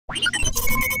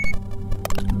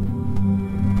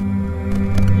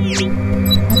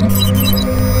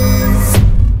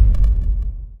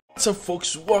What's up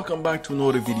folks, welcome back to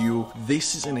another video.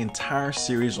 This is an entire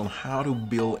series on how to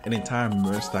build an entire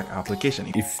merge stack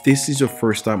application. If this is your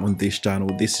first time on this channel,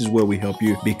 this is where we help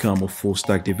you become a full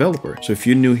stack developer. So if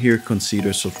you're new here,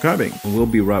 consider subscribing and we'll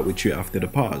be right with you after the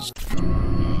pause.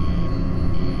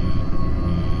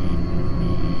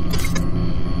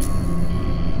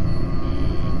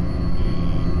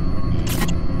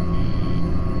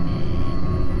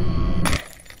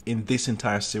 In this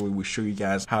entire series, we'll show you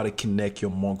guys how to connect your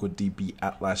MongoDB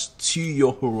Atlas to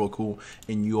your Heroku,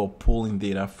 and you're pulling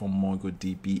data from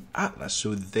MongoDB Atlas.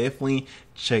 So definitely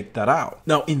check that out.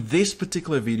 Now, in this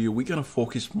particular video, we're going to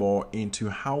focus more into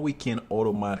how we can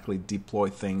automatically deploy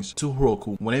things to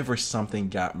Heroku whenever something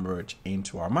got merged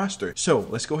into our master. So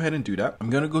let's go ahead and do that. I'm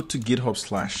going to go to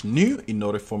github/new in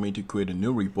order for me to create a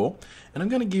new repo. And I'm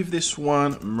going to give this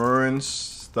one merge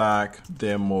stack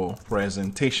demo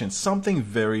presentation, something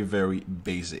very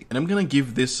basic, and I'm gonna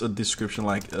give this a description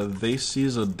like this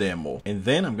is a demo, and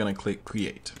then I'm gonna click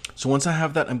create. So once I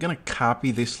have that, I'm gonna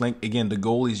copy this link. Again, the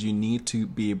goal is you need to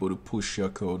be able to push your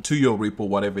code to your repo,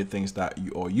 whatever things that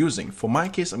you are using. For my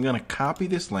case, I'm gonna copy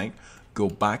this link, go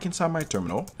back inside my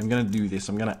terminal. I'm gonna do this.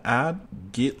 I'm gonna add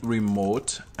git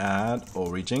remote add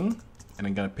origin, and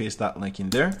I'm gonna paste that link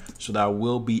in there, so that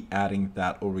will be adding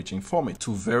that origin for me.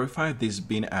 To verify this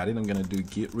being added, I'm gonna do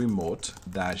git remote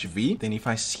 -v. Then if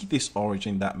I see this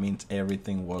origin, that means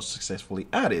everything was successfully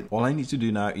added. All I need to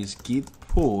do now is git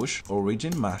push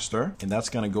origin master, and that's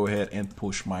gonna go ahead and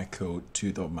push my code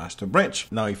to the master branch.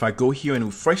 Now if I go here and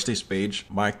refresh this page,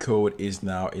 my code is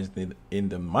now in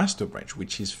the master branch,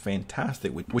 which is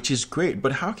fantastic, which is great.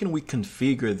 But how can we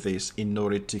configure this in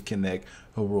order to connect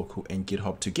Heroku and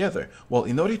GitHub together? Well,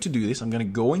 in order to do this, I'm going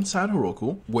to go inside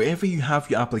Heroku, wherever you have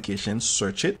your application,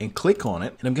 search it and click on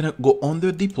it, and I'm going to go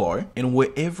under deploy, and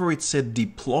wherever it said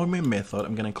deployment method,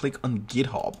 I'm going to click on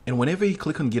GitHub. And whenever you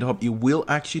click on GitHub, it will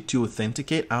ask you to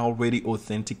authenticate. I already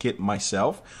authenticate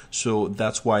myself, so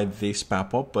that's why this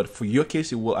pop up. But for your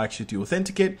case, it will ask you to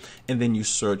authenticate, and then you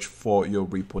search for your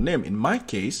repo name. In my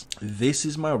case, this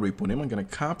is my repo name. I'm going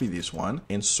to copy this one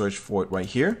and search for it right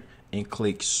here, and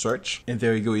click search, and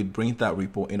there you go. It brings that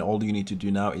repo, and all you need to do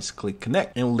now is click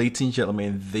connect. And ladies and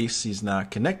gentlemen, this is now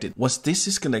connected. Once this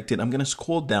is connected, I'm going to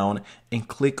scroll down and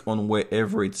click on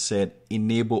wherever it said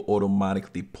enable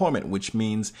automatic deployment, which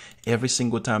means every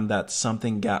single time that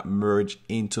something got merged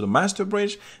into the master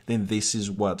branch, then this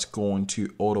is what's going to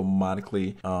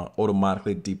automatically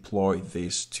deploy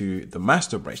this to the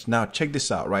master branch. Now check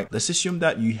this out, right? Let's assume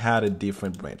that you had a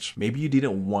different branch. Maybe you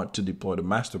didn't want to deploy the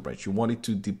master branch. You wanted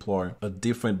to deploy a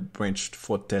different branch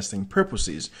for testing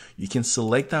purposes. You can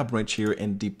select that branch here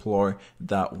and deploy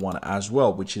that one as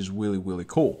well, which is really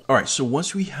cool. All right, so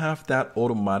once we have that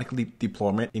automatically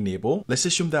deployment enabled, let's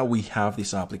assume that we have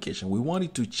this application. We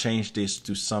wanted to change this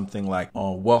to something like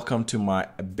welcome to my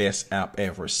best app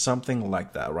ever, something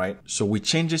like that, right? So we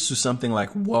change this to something like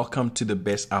welcome to the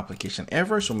best application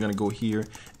ever. So I'm gonna go here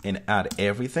and add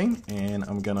everything, and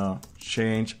I'm gonna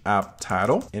change app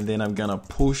title, and then I'm gonna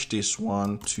push this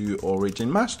one to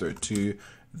origin master, to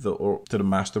the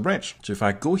master branch. So if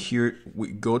I go here, we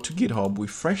go to GitHub, we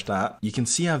refresh that, you can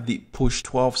see I have the push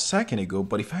 12 seconds ago.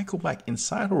 But if I go back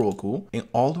inside Heroku and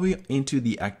all the way into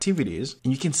the activities,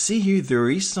 and you can see here there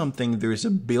is a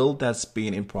build that's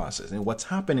being in process. And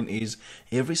what's happening is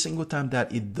every single time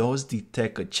that it does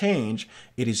detect a change,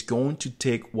 it is going to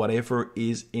take whatever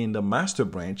is in the master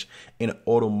branch and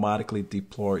automatically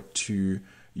deploy it to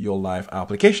your live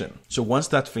application. So once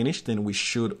that's finished, then we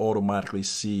should automatically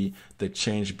see the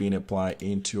change being applied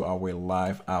into our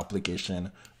live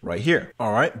application right here.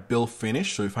 All right, build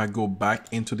finished. So if I go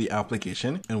back into the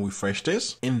application and refresh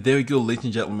this, and there you go, ladies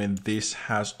and gentlemen, this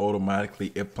has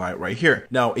automatically applied right here.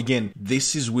 Now again,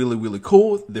 this is really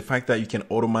cool, the fact that you can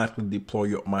automatically deploy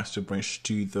your master branch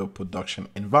to the production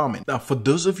environment. Now for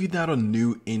those of you that are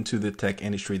new into the tech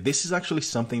industry, this is actually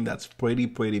something that's pretty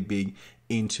big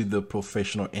into the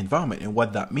professional environment. And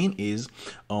what that means is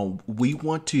we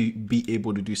want to be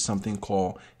able to do something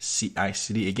called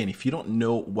CI/CD. Again, if you don't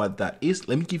know what that is,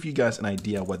 let me give you guys an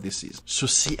idea what this is. So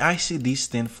CI/CD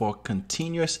stands for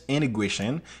continuous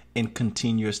integration and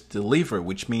continuous delivery,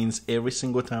 which means every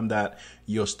single time that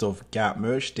your stuff got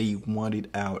merged, they want it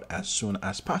out as soon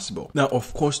as possible. Now,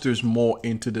 of course, there's more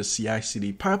into the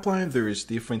CI/CD pipeline. There is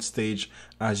different stage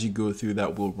as you go through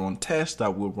that will run tests,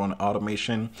 that will run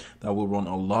automation, that will run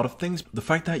learn a lot of things. The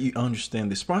fact that you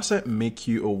understand this process make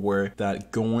you aware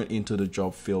that going into the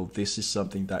job field, this is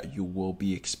something that you will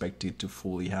be expected to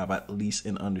fully have at least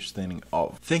an understanding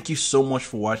of. Thank you so much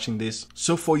for watching this.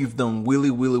 So far, you've done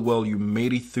really well. You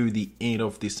made it through the end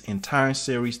of this entire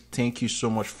series. Thank you so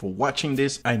much for watching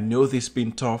this. I know this has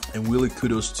been tough, and really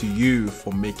kudos to you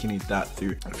for making it that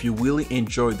through. If you really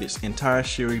enjoyed this entire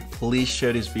series, please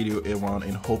share this video around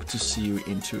and hope to see you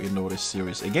into another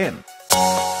series again.